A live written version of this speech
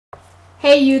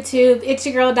Hey YouTube, it's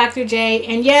your girl Dr. J,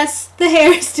 and yes, the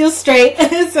hair is still straight.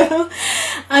 So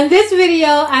on this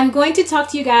video, I'm going to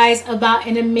talk to you guys about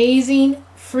an amazing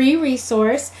free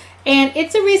resource, and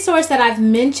it's a resource that I've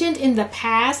mentioned in the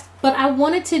past, but I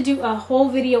wanted to do a whole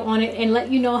video on it and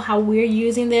let you know how we're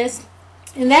using this,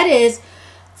 and that is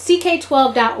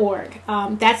ck12.org.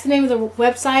 That's the name of the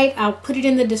website. I'll put it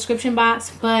in the description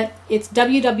box, but it's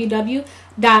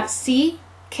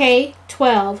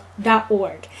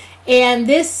www.ck12.org. And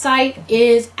this site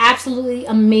is absolutely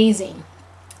amazing.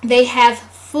 They have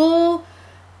full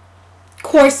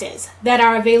courses that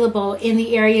are available in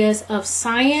the areas of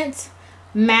science,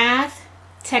 math,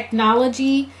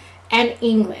 technology, and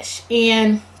English.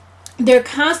 And they're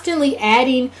constantly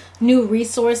adding new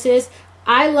resources.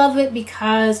 I love it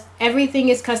because everything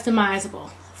is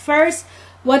customizable. First,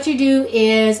 what you do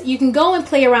is you can go and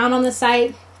play around on the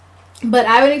site, but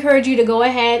I would encourage you to go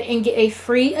ahead and get a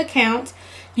free account.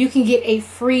 You can get a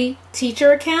free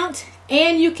teacher account,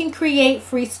 and you can create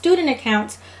free student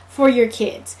accounts for your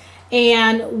kids.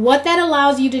 And what that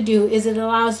allows you to do is it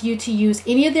allows you to use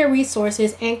any of their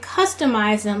resources and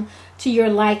customize them to your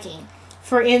liking.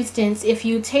 For instance, if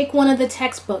you take one of the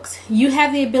textbooks, you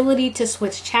have the ability to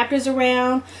switch chapters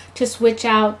around, to switch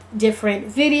out different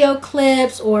video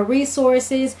clips or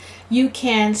resources. You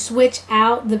can switch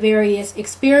out the various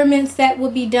experiments that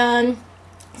will be done.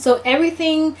 So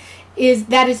everything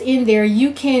that is in there,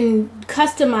 you can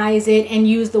customize it and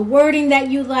use the wording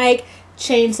that you like,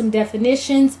 change some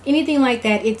definitions, anything like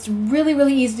that. It's really,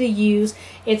 really easy to use.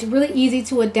 It's really easy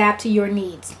to adapt to your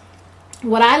needs.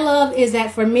 What I love is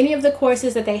that for many of the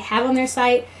courses that they have on their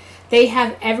site, they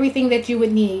have everything that you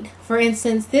would need. For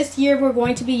instance, this year we're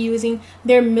going to be using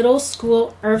their middle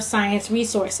school earth science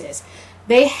resources.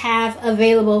 They have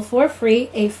available for free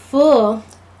a full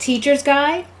teacher's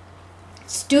guide,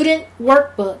 student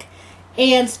workbook,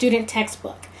 and student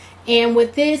textbook. And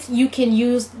with this, you can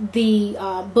use the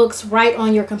books right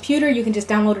on your computer. You can just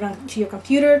download it onto your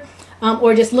computer,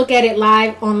 or just look at it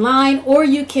live online, or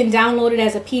you can download it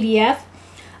as a PDF.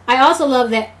 I also love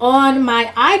that on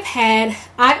my iPad,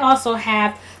 I also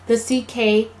have the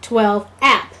CK12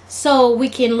 app. So we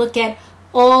can look at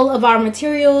all of our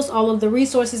materials, all of the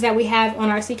resources that we have on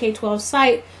our CK12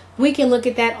 site. We can look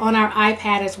at that on our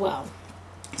iPad as well.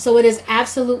 So it is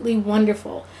absolutely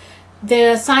wonderful.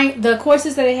 The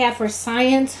courses that they have for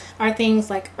science are things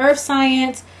like earth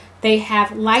science. They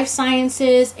have life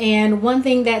sciences, and one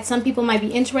thing that some people might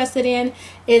be interested in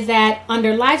is that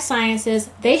under life sciences,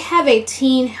 they have a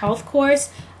teen health course.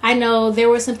 I know there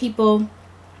were some people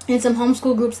in some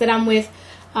homeschool groups that I'm with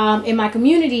in my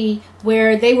community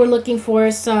where they were looking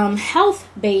for some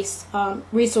health-based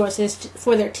resources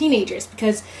for their teenagers,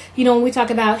 because, you know, when we talk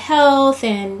about health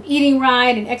and eating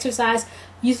right and exercise,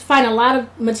 you find a lot of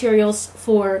materials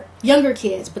for younger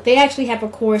kids, but they actually have a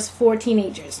course for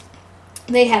teenagers.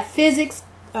 They have physics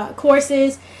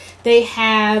courses, they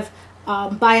have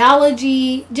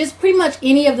biology, just pretty much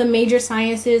any of the major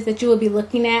sciences that you will be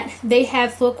looking at. They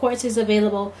have full courses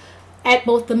available at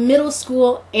both the middle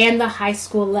school and the high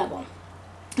school level.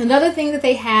 Another thing that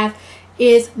they have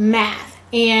is math.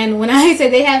 And when I say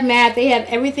they have math, they have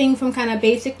everything from kind of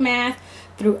basic math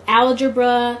through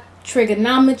algebra,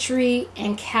 trigonometry,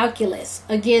 and calculus.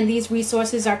 Again, these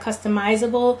resources are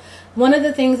customizable. One of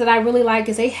the things that I really like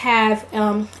is they have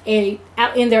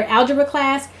in their algebra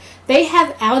class, they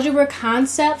have algebra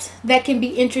concepts that can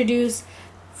be introduced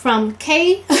from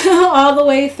K all the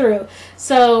way through.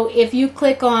 So if you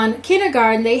click on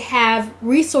kindergarten, they have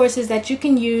resources that you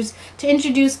can use to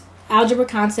introduce algebra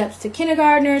concepts to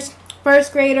kindergartners,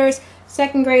 first graders,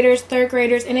 second graders, third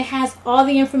graders, and it has all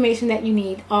the information that you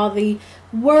need, all the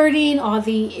wording, all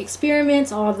the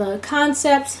experiments, all the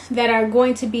concepts that are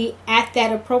going to be at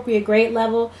that appropriate grade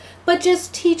level, but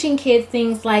just teaching kids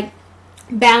things like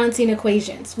balancing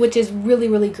equations, which is really,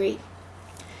 really great.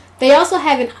 They also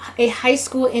have a high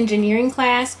school engineering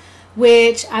class,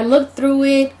 which I looked through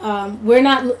it. We're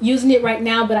not using it right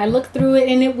now, but I looked through it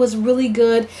and it was really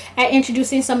good at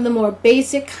introducing some of the more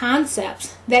basic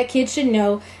concepts that kids should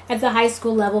know at the high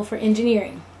school level for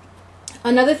engineering.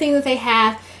 Another thing that they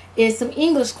have is some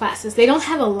English classes. They don't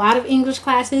have a lot of English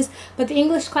classes, but the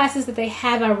English classes that they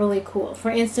have are really cool. For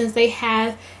instance, they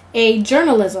have a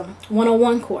journalism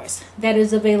 101 course that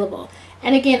is available.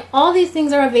 And again, all these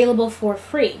things are available for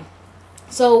free.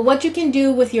 So what you can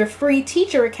do with your free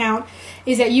teacher account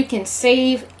is that you can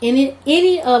save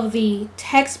any of the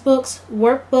textbooks,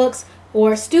 workbooks,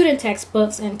 or student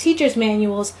textbooks and teacher's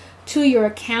manuals to your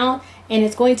account, and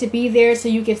it's going to be there so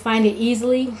you can find it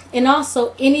easily, and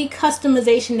also any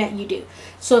customization that you do.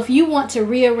 So if you want to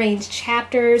rearrange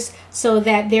chapters so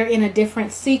that they're in a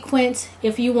different sequence,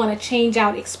 if you want to change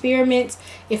out experiments,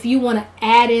 if you want to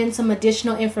add in some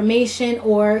additional information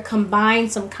or combine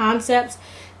some concepts,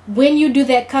 when you do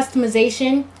that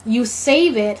customization, you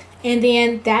save it, and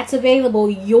then that's available.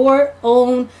 Your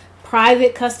own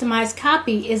private customized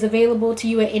copy is available to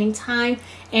you at any time,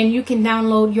 and you can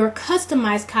download your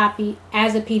customized copy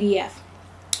as a PDF,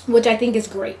 which I think is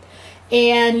great.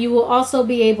 And you will also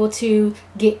be able to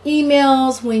get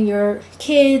emails when your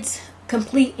kids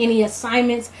complete any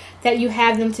assignments that you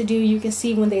have them to do. You can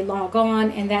see when they log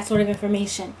on and that sort of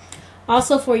information.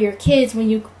 Also for your kids, when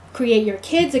you create your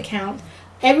kids account,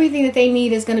 everything that they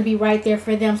need is going to be right there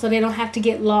for them, so they don't have to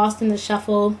get lost in the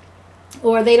shuffle,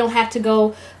 or they don't have to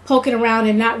go poking around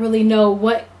and not really know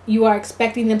what you are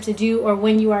expecting them to do or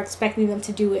when you are expecting them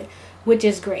to do it, which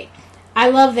is great. I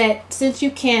love that since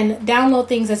you can download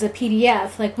things as a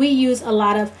PDF, like we use a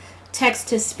lot of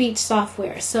text-to-speech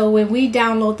software. So when we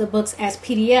download the books as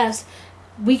PDFs,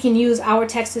 we can use our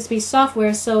text-to-speech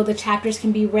software so the chapters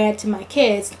can be read to my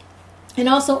kids. And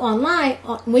also online,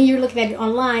 when you're looking at it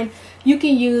online, you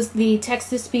can use the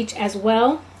text-to-speech as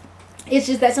well. It's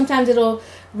just that sometimes it'll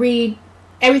read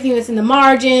everything that's in the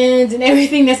margins and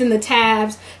everything that's in the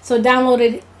tabs. So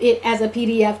downloading it as a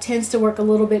PDF tends to work a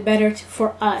little bit better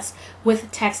for us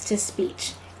with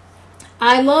text-to-speech.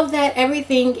 I love that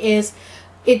everything is,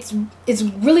 it's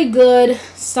really good,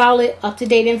 solid,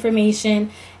 up-to-date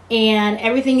information, and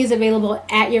everything is available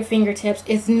at your fingertips.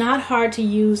 It's not hard to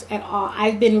use at all.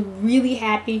 I've been really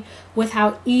happy with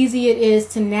how easy it is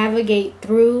to navigate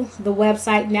through the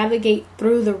website, navigate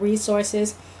through the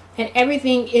resources, and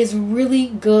everything is really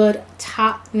good,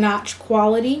 top-notch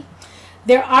quality.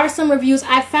 There are some reviews.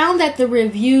 I found that the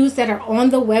reviews that are on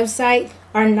the website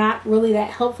are not really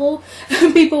that helpful.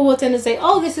 People will tend to say,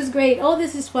 oh, this is great, oh,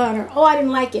 this is fun, or oh, I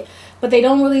didn't like it. But they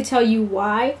don't really tell you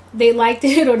why they liked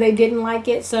it or they didn't like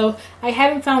it. So I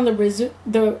haven't found the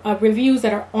reviews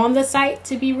that are on the site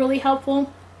to be really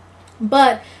helpful.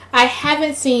 But I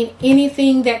haven't seen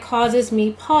anything that causes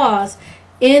me pause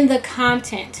in the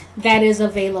content that is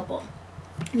available.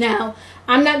 Now,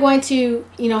 I'm not going to,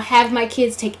 have my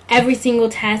kids take every single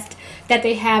test that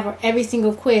they have or every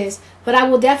single quiz, but I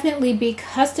will definitely be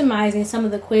customizing some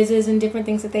of the quizzes and different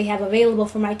things that they have available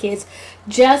for my kids,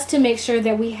 just to make sure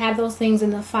that we have those things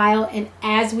in the file, and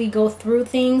as we go through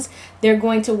things, they're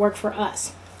going to work for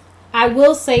us. I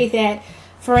will say that,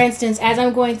 for instance, as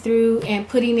I'm going through and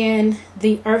putting in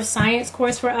the earth science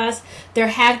course for us, there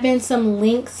have been some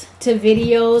links to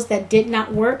videos that did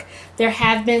not work. There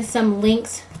have been some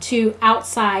links to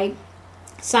outside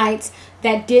sites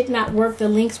that did not work. The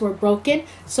links were broken.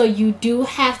 So you do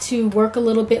have to work a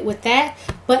little bit with that.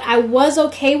 But I was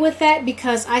okay with that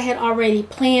because I had already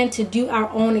planned to do our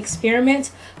own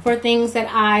experiments for things that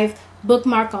I've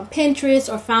bookmarked on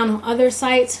Pinterest or found on other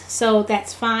sites. So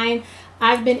that's fine.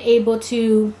 I've been able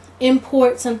to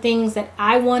import some things that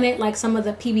I wanted, like some of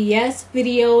the PBS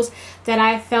videos that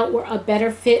I felt were a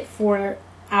better fit for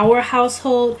our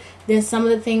household than some of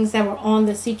the things that were on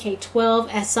the CK12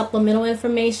 as supplemental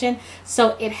information.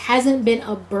 So it hasn't been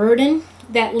a burden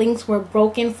that links were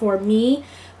broken for me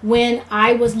when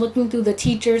I was looking through the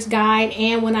teacher's guide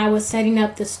and when I was setting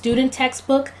up the student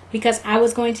textbook, because I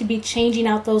was going to be changing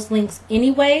out those links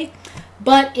anyway.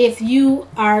 But if you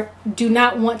do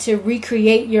not want to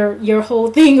recreate your whole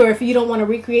thing, or if you don't want to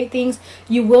recreate things,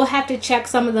 you will have to check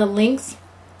some of the links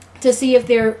to see if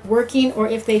they're working or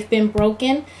if they've been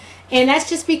broken. And that's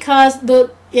just because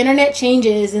the internet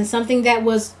changes, and something that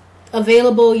was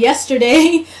available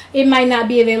yesterday, it might not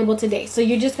be available today. So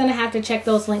you're just going to have to check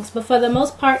those links. But for the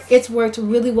most part, it's worked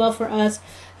really well for us.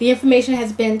 The information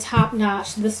has been top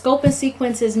notch. The scope and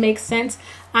sequences make sense.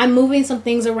 I'm moving some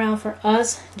things around for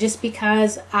us just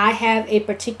because I have a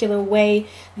particular way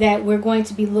that we're going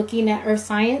to be looking at earth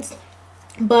science.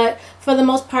 But for the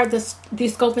most part, the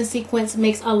scope and sequence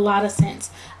makes a lot of sense.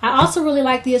 I also really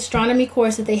like the astronomy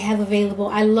course that they have available.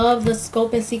 I love the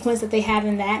scope and sequence that they have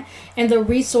in that, and the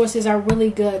resources are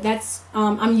really good. That's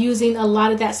I'm using a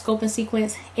lot of that scope and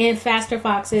sequence in Faster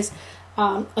Fox's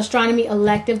astronomy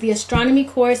elective. The astronomy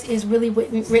course is really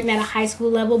written at a high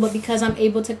school level, but because I'm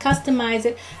able to customize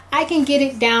it, I can get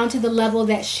it down to the level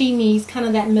that she needs, kind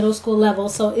of that middle school level.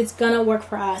 So it's gonna work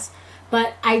for us.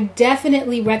 But I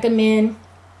definitely recommend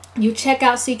you check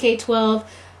out CK12.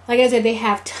 Like I said, they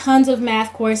have tons of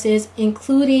math courses,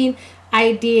 including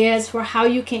ideas for how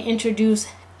you can introduce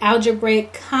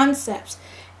algebraic concepts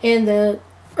in the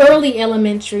early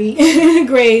elementary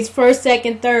grades, first,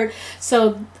 second, third.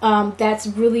 So that's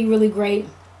really, really great.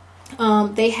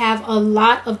 They have a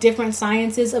lot of different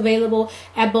sciences available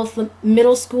at both the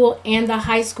middle school and the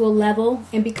high school level.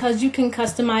 And because you can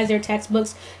customize their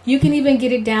textbooks, you can even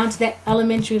get it down to that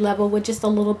elementary level with just a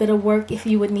little bit of work if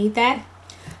you would need that.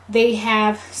 They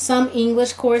have some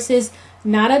English courses,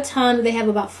 not a ton. They have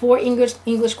about 4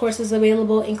 English courses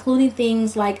available, including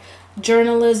things like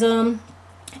journalism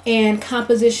and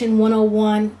composition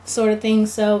 101 sort of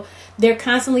things. So they're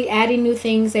constantly adding new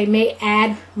things. They may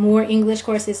add more English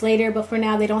courses later, but for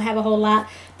now they don't have a whole lot.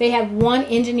 They have 1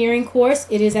 engineering course.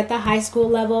 It is at the high school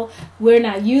level. We're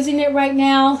not using it right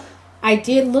now. I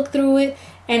did look through it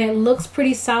and it looks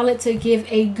pretty solid to give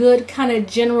a good kind of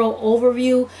general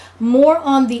overview, more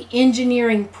on the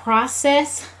engineering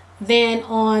process than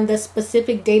on the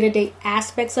specific day-to-day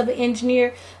aspects of an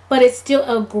engineer, but it's still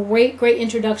a great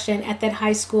introduction at that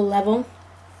high school level.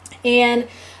 And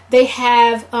they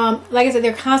have, like I said,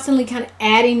 they're constantly kind of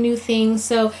adding new things.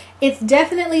 So it's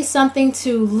definitely something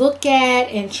to look at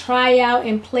and try out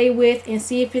and play with and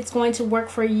see if it's going to work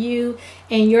for you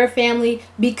and your family.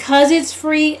 Because it's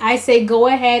free, I say go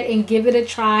ahead and give it a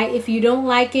try. If you don't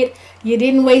like it, you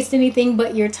didn't waste anything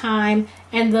but your time.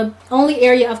 And the only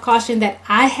area of caution that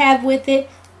I have with it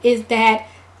is that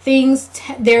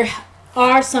there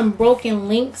are some broken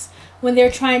links when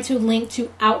they're trying to link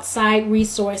to outside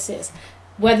resources,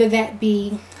 whether that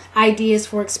be ideas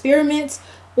for experiments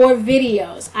or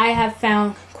videos. I have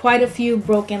found quite a few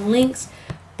broken links,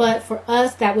 but for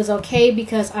us that was okay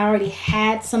because I already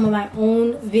had some of my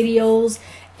own videos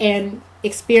and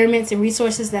experiments and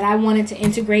resources that I wanted to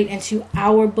integrate into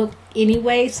our book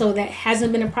anyway, so that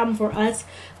hasn't been a problem for us.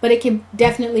 But it can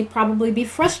definitely probably be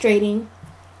frustrating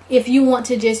if you want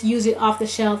to just use it off the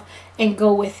shelf and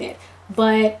go with it.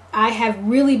 But I have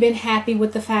really been happy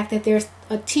with the fact that there's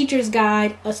a teacher's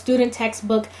guide, a student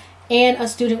textbook, and a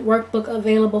student workbook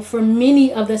available for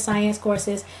many of the science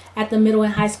courses at the middle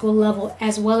and high school level,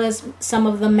 as well as some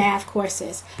of the math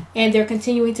courses. And they're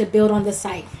continuing to build on the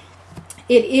site.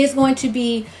 It is going to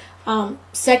be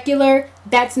secular.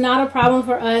 That's not a problem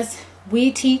for us.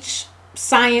 We teach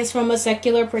science from a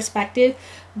secular perspective.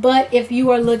 But if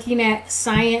you are looking at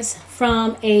science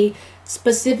from a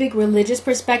specific religious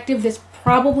perspective, this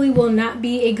probably will not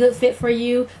be a good fit for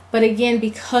you. But again,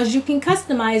 because you can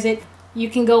customize it, you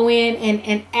can go in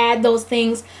and add those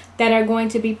things that are going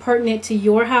to be pertinent to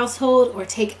your household, or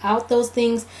take out those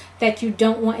things that you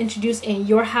don't want introduced in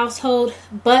your household.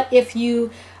 But if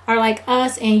you are like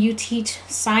us and you teach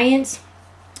science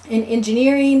and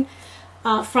engineering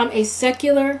from a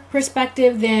secular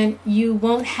perspective, then you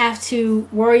won't have to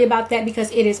worry about that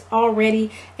because it is already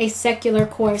a secular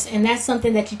course. And that's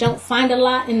something that you don't find a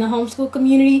lot in the homeschool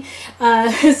community.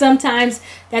 Sometimes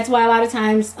that's why a lot of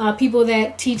times people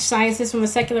that teach sciences from a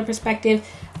secular perspective,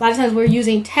 a lot of times we're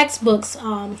using textbooks,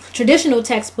 traditional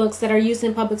textbooks that are used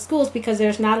in public schools, because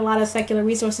there's not a lot of secular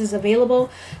resources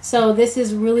available. So this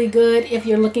is really good if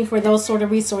you're looking for those sort of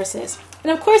resources.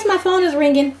 And of course my phone is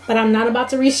ringing, but I'm not about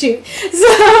to reshoot. So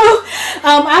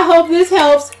I hope this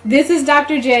helps. This is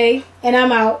Dr. J, and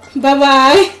I'm out.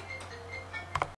 Bye-bye.